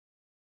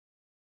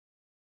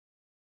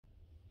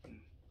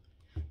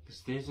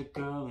'Cause there's a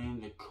girl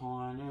in the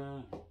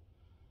corner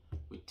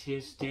with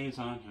tear stains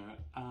on her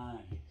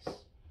eyes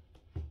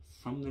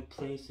from the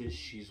places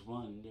she's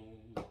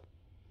wandered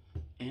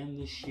and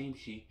the shame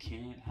she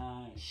can't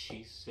hide.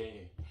 She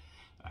said,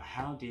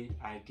 how did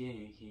I get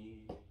here?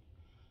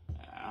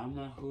 I'm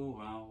not who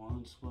I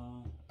once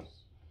was.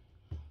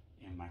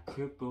 Am I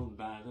crippled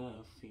by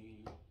the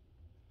fear?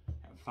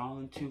 I've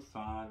fallen too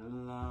far to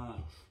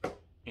love,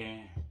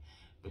 yeah.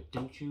 But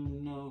don't you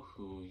know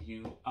who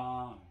you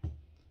are?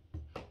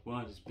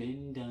 What has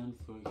been done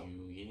for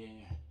you,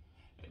 yeah.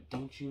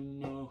 Don't you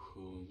know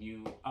who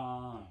you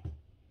are?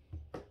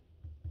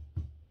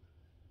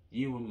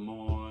 You were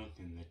more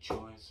than the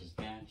choices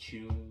that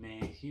you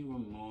made. You were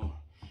more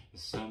than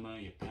some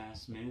of your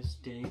past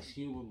mistakes.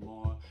 You were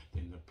more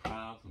than the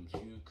problems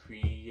you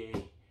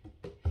create.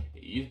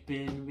 You've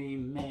been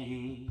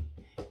remade,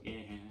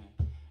 yeah.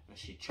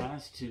 She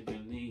tries to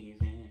believe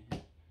in.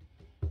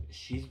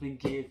 She's been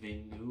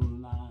given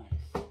new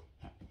life,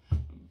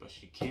 but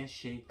she can't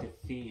shake the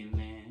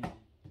feeling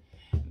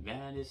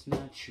that it's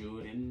not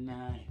true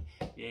tonight,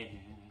 yeah.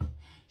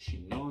 She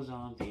knows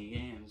all the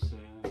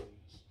answers,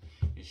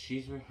 and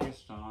she's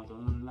rehearsed all the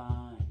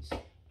lines,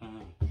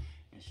 and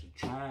she'll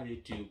try to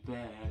do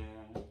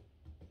better,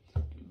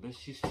 but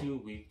she's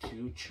too weak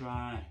to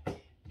try,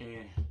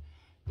 yeah.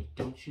 But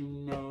don't you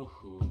know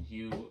who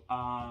you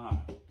are,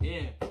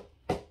 yeah.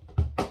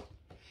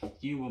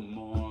 You were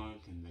more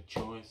than the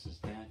choices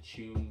that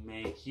you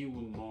make. You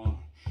were more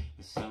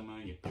than some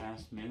of your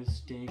past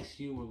mistakes.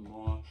 You were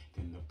more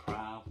than the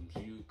problems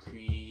you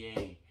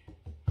create.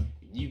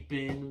 You've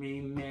been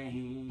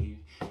remade.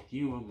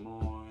 You were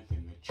more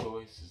than the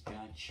choices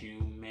that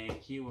you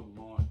make. You were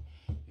more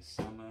than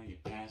some of your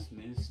past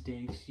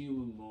mistakes. You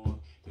were more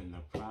than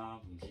the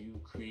problems you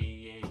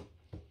create.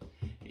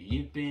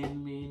 You've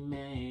been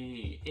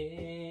remade,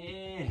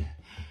 yeah.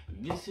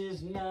 This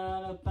is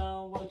not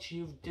about what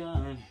you've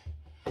done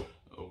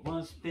or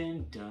what's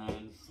been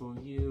done for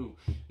you.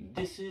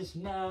 This is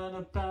not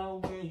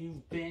about where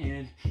you've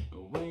been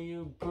or where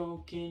your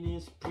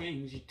brokenness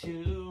brings you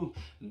to.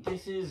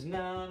 This is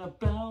not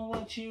about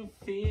what you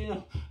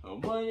feel or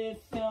what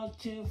it felt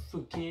to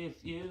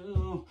forgive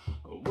you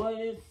or what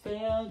it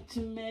felt to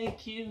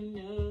make you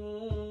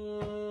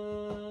new.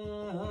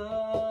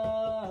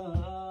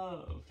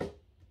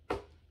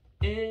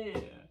 Yeah.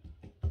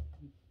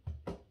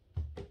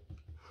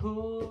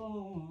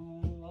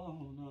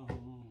 Oh, no.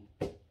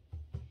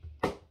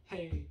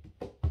 Hey.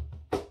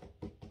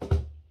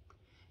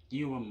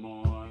 You were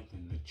more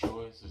than the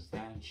choices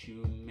that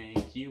you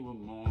make. You were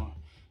more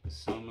than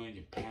some of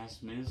your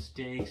past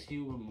mistakes.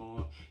 You were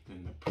more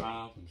than the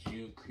problems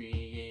you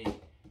create.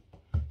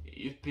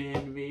 You've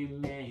been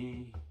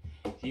remade.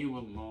 You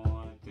were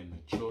more than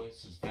the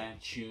choices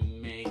that you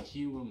make.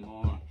 You were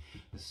more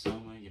than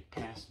some of your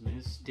past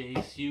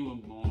mistakes. You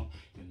were more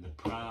than the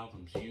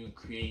problems you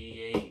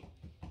create.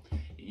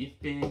 You've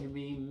been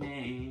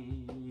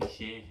remade,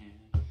 yeah.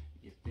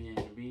 You've been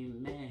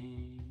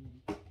remade.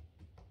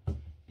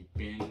 You've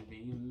been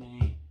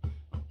remade.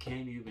 Oh,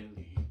 can you